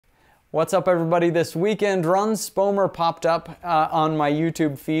What's up, everybody? This weekend, Ron Spomer popped up on my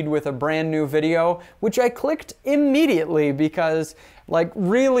YouTube feed with a brand new video, which I clicked immediately because, like,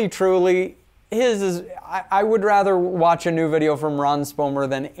 really, truly, I would rather watch a new video from Ron Spomer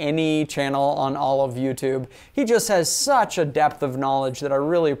than any channel on all of YouTube. He just has such a depth of knowledge that I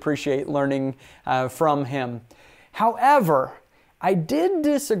really appreciate learning from him. However, I did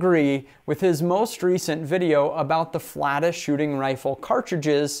disagree with his most recent video about the Flattest-Shooting rifle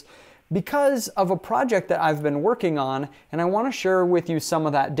cartridges because of a project that I've been working on, and I want to share with you some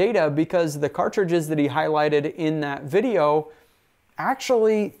of that data because the cartridges that he highlighted in that video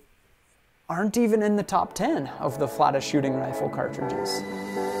actually aren't even in the top 10 of the Flattest-Shooting rifle cartridges.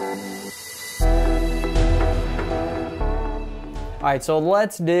 All right, so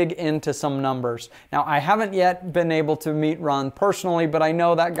let's dig into some numbers. Now, I haven't yet been able to meet Ron personally, but I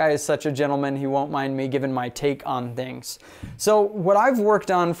know that guy is such a gentleman, he won't mind me giving my take on things. So what I've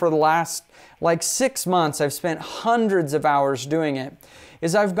worked on for the last, like, 6 months, I've spent hundreds of hours doing it,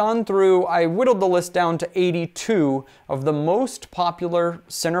 is I've gone through, I whittled the list down to 82 of the most popular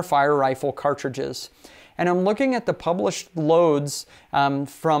centerfire rifle cartridges. And I'm looking at the published loads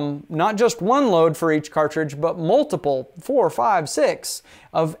from not just one load for each cartridge, but multiple, 4, 5, 6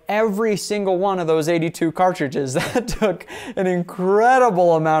 of every single one of those 82 cartridges. That took an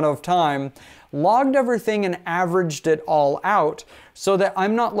incredible amount of time. Logged everything and averaged it all out so that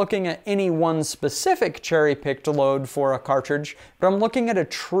I'm not looking at any one specific cherry-picked load for a cartridge, but I'm looking at a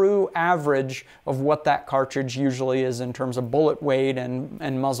true average of what that cartridge usually is in terms of bullet weight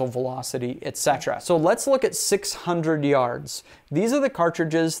and muzzle velocity, etc. So let's look at 600 yards. These are the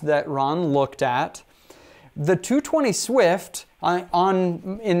cartridges that Ron looked at. The 220 Swift,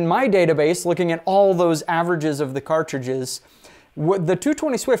 in my database, looking at all those averages of the cartridges, the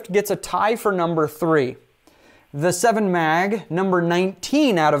 220 Swift gets a tie for number 3. The 7 mag, number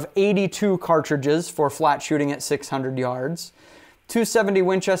 19 out of 82 cartridges for flat shooting at 600 yards. 270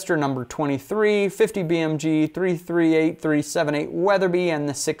 Winchester, number 23. 50 BMG, 338, 378 Weatherby, and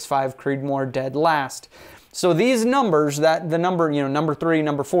the 6.5 Creedmoor dead last. So these numbers, the number, number 3,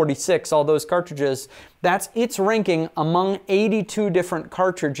 number 46, all those cartridges, that's its ranking among 82 different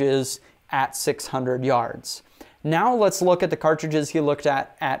cartridges at 600 yards. Now let's look at the cartridges he looked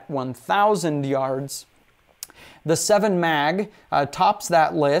at 1,000 yards. The 7 mag tops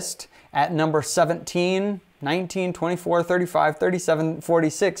that list at number 17, 19, 24, 35, 37,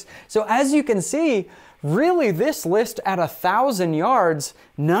 46. So as you can see, really this list at 1,000 yards,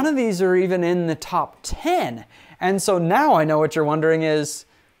 none of these are even in the top 10. And so now I know what you're wondering is,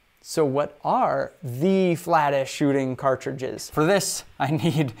 so what are the Flattest-Shooting cartridges? For this, I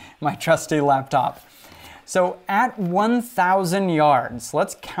need my trusty laptop. So at 1,000 yards,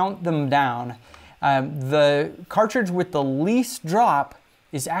 let's count them down. The cartridge with the least drop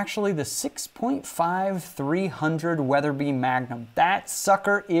is actually the 6.5 300 Weatherby Magnum. That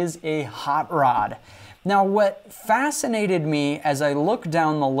sucker is a hot rod. Now, what fascinated me as I look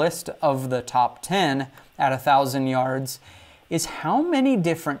down the list of the top 10 at 1,000 yards is how many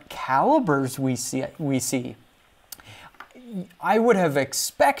different calibers we see. I would have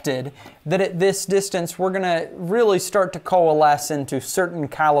expected that at this distance we're going to really start to coalesce into certain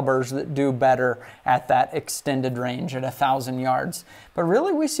calibers that do better at that extended range at 1,000 yards. But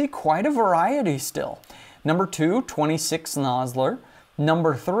really we see quite a variety still. Number 2, 26 Nosler.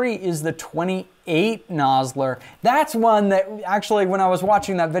 Number 3 is the 28 Nosler. That's one that actually when I was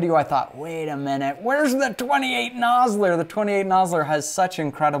watching that video I thought, wait a minute, where's the 28 Nosler? The 28 Nosler has such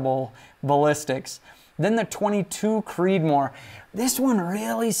incredible ballistics. Then the 22 Creedmoor. This one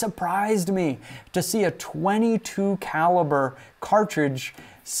really surprised me to see a 22 caliber cartridge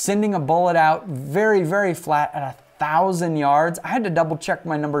sending a bullet out very, very flat at 1,000 yards. I had to double check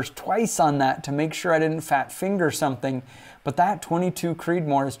my numbers twice on that to make sure I didn't fat finger something. But that 22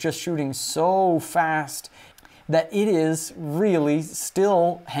 Creedmoor is just shooting so fast that it is really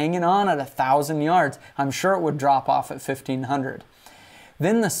still hanging on at 1,000 yards. I'm sure it would drop off at 1,500.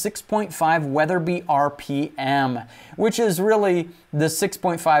 Then the 6.5 Weatherby RPM, which is really the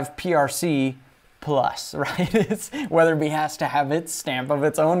 6.5 PRC plus, right? Weatherby has to have its stamp of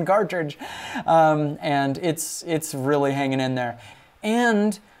its own cartridge, and it's really hanging in there.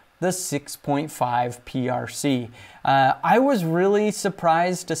 And the 6.5 PRC. I was really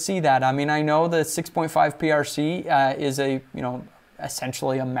surprised to see that. I mean, I know the 6.5 PRC is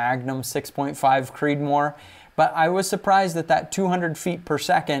essentially a Magnum 6.5 Creedmoor. But I was surprised that that 200 feet per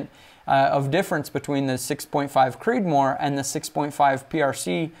second of difference between the 6.5 Creedmoor and the 6.5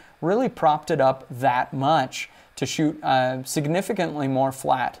 PRC really propped it up that much to shoot significantly more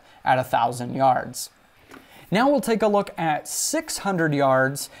flat at 1,000 yards. Now we'll take a look at 600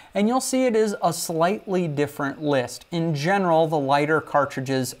 yards, and you'll see it is a slightly different list. In general, the lighter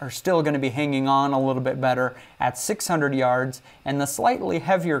cartridges are still going to be hanging on a little bit better at 600 yards, and the slightly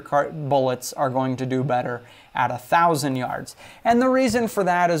heavier bullets are going to do better at 1,000 yards. And the reason for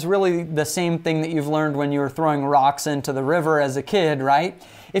that is really the same thing that you've learned when you were throwing rocks into the river as a kid, right?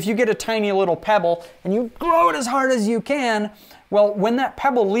 If you get a tiny little pebble and you throw it as hard as you can, well, when that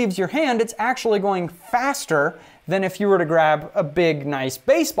pebble leaves your hand, it's actually going faster than if you were to grab a big, nice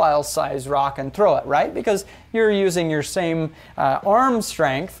baseball-sized rock and throw it, right? Because you're using your same arm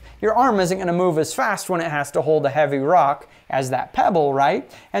strength. Your arm isn't going to move as fast when it has to hold a heavy rock as that pebble, right?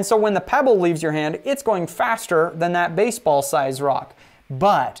 And so when the pebble leaves your hand, it's going faster than that baseball-sized rock.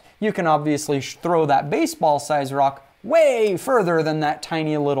 But you can obviously throw that baseball-sized rock way further than that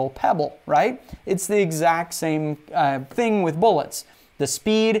tiny little pebble, right? It's the exact same thing with bullets. The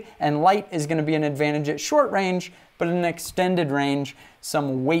speed and light is going to be an advantage at short range, but at an extended range,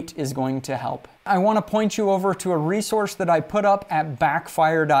 some weight is going to help. I want to point you over to a resource that I put up at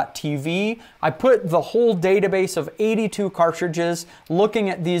backfire.tv. I put the whole database of 82 cartridges looking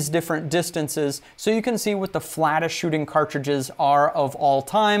at these different distances so you can see what the flattest shooting cartridges are of all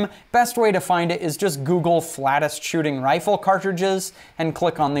time. Best way to find it is just Google flattest shooting rifle cartridges and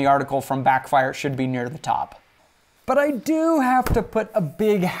click on the article from Backfire. It should be near the top. But I do have to put a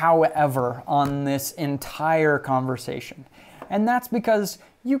big however on this entire conversation. And that's because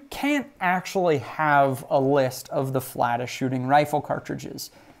you can't actually have a list of the flattest shooting rifle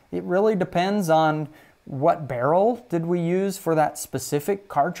cartridges. It really depends on what barrel did we use for that specific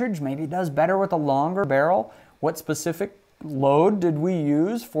cartridge. Maybe it does better with a longer barrel. What specific load did we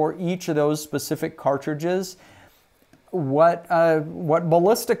use for each of those specific cartridges? What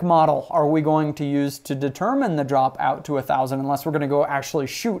ballistic model are we going to use to determine the drop out to 1,000, unless we're going to go actually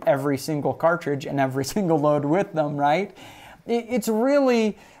shoot every single cartridge and every single load with them, right? It's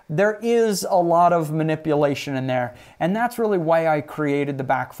really, there is a lot of manipulation in there. And that's really why I created the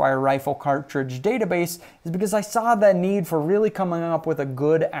Backfire rifle cartridge database, is because I saw the need for really coming up with a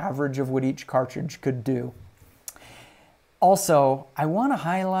good average of what each cartridge could do. Also, I want to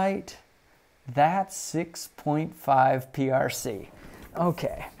highlight that 6.5 PRC.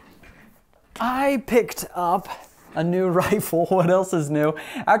 Okay, I picked up a new rifle. What else is new?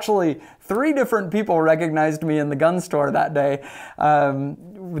 Actually, 3 different people recognized me in the gun store that day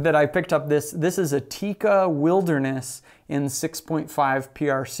that I picked up this. This is a Tikka Wilderness in 6.5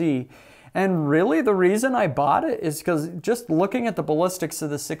 PRC. And really the reason I bought it is because just looking at the ballistics of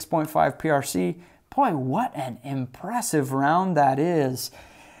the 6.5 PRC, boy, what an impressive round that is.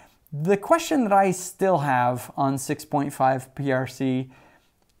 The question that I still have on 6.5 PRC,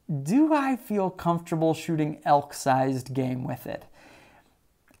 do I feel comfortable shooting elk-sized game with it?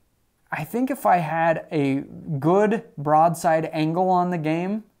 I think if I had a good broadside angle on the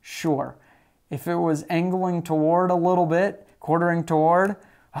game, sure. If it was angling toward a little bit, quartering toward,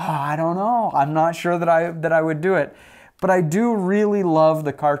 I don't know. I'm not sure that I would do it. But I do really love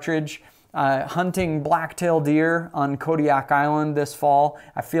the cartridge. Hunting blacktail deer on Kodiak Island this fall.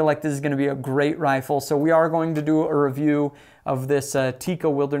 I feel like this is going to be a great rifle. So we are going to do a review of this Tikka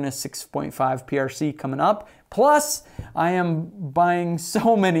Wilderness 6.5 PRC coming up. Plus, I am buying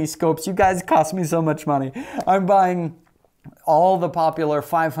so many scopes. You guys cost me so much money. I'm buying all the popular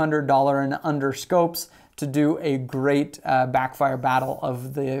 $500 and under scopes to do a great Backfire battle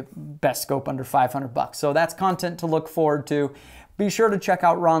of the best scope under 500 bucks. So that's content to look forward to. Be sure to check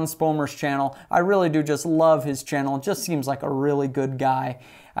out Ron Spomer's channel. I really do just love his channel. It just seems like a really good guy.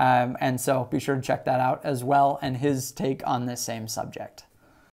 And so be sure to check that out as well and his take on this same subject.